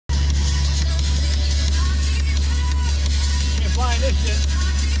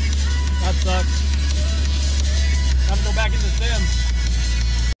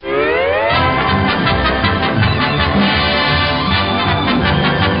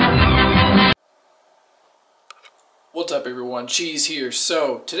What's up everyone, Cheeze here.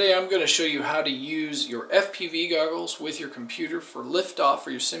 So today I'm going to show you how to use your FPV goggles with your computer for LiftOff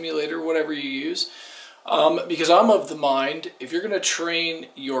or your simulator, whatever you use. Because I'm of the mind, if you're going to train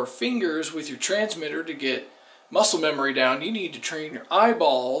your fingers with your transmitter to get muscle memory down, you need to train your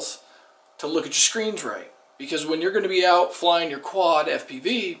eyeballs to look at your screens right. Because when you're going to be out flying your quad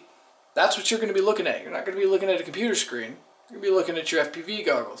FPV, that's what you're going to be looking at. You're not going to be looking at a computer screen. You're going to be looking at your FPV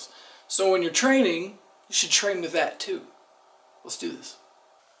goggles. So when you're training, you should train with that too. Let's do this.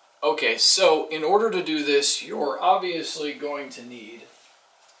 Okay, so in order to do this, you're obviously going to need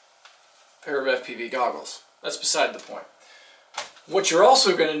a pair of FPV goggles. That's beside the point. What you're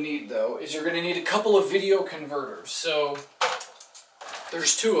also going to need, though, is you're going to need a couple of video converters. So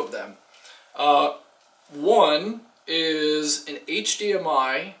there's two of them. One is an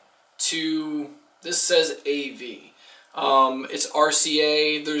HDMI to, this says AV. It's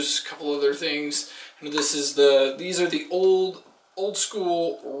RCA, there's a couple other things. And these are the old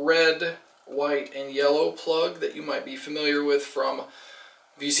school red, white, and yellow plug that you might be familiar with from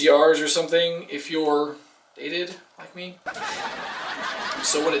VCRs or something if you're dated like me.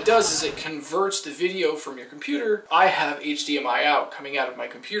 So what it does is it converts the video from your computer. I have HDMI out coming out of my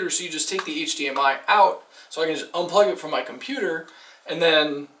computer, so you just take the HDMI out so I can just unplug it from my computer and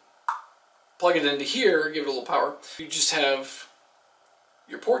then plug it into here, give it a little power. You just have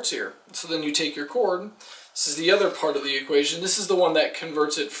your ports here. So then you take your cord. This is the other part of the equation. This is the one that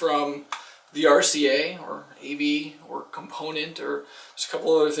converts it from the RCA or AV or component, or there's a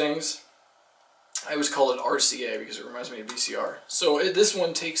couple other things. I always call it RCA because it reminds me of VCR. So this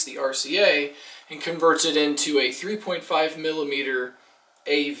one takes the RCA and converts it into a 3.5 millimeter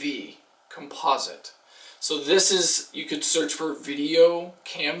AV composite. So this is, you could search for video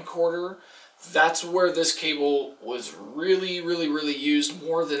camcorder. That's where this cable was really used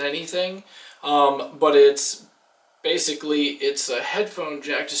more than anything. But it's basically, it's a headphone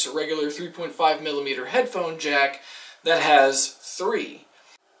jack, just a regular 3.5 millimeter headphone jack that has three.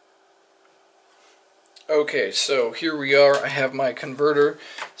 Okay, so here we are. I have my converter.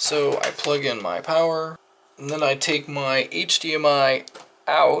 So I plug in my power, and then I take my HDMI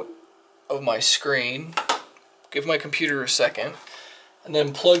out of my screen, give my computer a second, and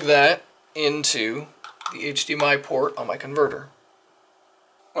then plug that into the HDMI port on my converter.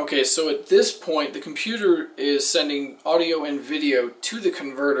 Okay, so at this point the computer is sending audio and video to the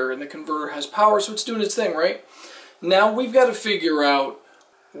converter, and the converter has power, so it's doing its thing, right? Now we've got to figure out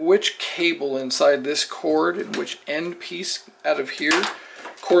which cable inside this cord and which end piece out of here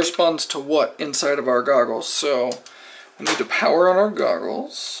corresponds to what inside of our goggles. So I need to power on our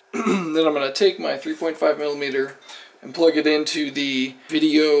goggles. Then I'm going to take my 3.5 millimeter and plug it into the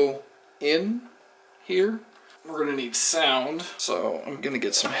video in here. We're going to need sound, so I'm going to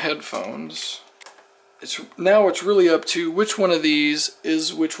get some headphones. Now it's really up to which one of these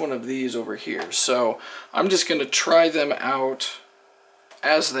is which one of these over here. So I'm just going to try them out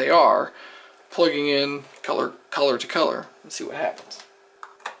as they are, plugging in color to color, and see what happens.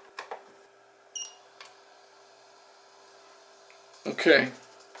 Okay.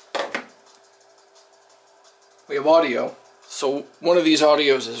 We have audio, so one of these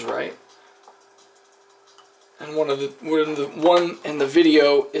audios is right, and one in the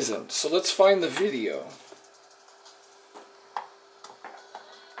video isn't. So let's find the video.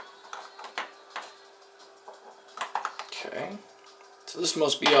 Okay, so this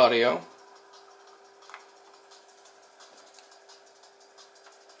must be audio.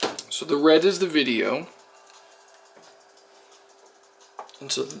 So the red is the video,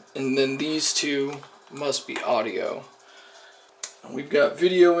 and then these two must be audio. And we've got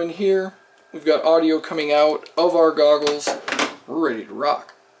video in here. We've got audio coming out of our goggles. We're ready to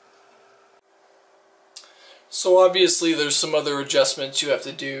rock. So obviously there's some other adjustments you have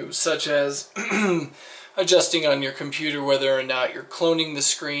to do, such as adjusting on your computer whether or not you're cloning the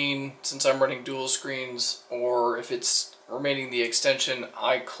screen, since I'm running dual screens, or if it's remaining the extension,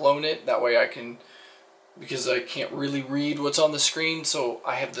 I clone it. That way I can, because I can't really read what's on the screen, so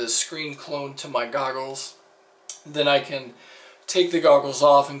I have the screen cloned to my goggles. Then I can take the goggles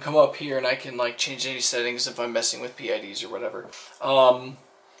off and come up here and I can like change any settings if I'm messing with PIDs or whatever.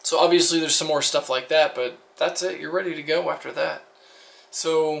 So obviously there's some more stuff like that, but that's it. You're ready to go after that.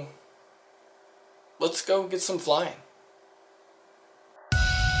 So let's go get some flying.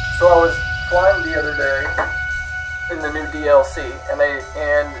 So I was flying the other day in the new DLC, and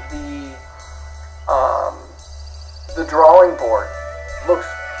the drawing board looks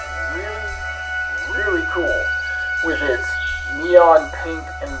really cool with its neon pink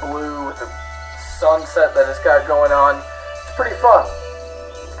and blue with the sunset that it's got going on. It's pretty fun.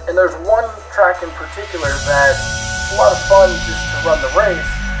 And there's one track in particular that a lot of fun just to run the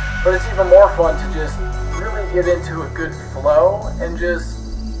race, but it's even more fun to just really get into a good flow and just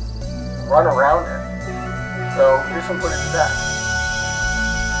run around it. So here's some footage of that.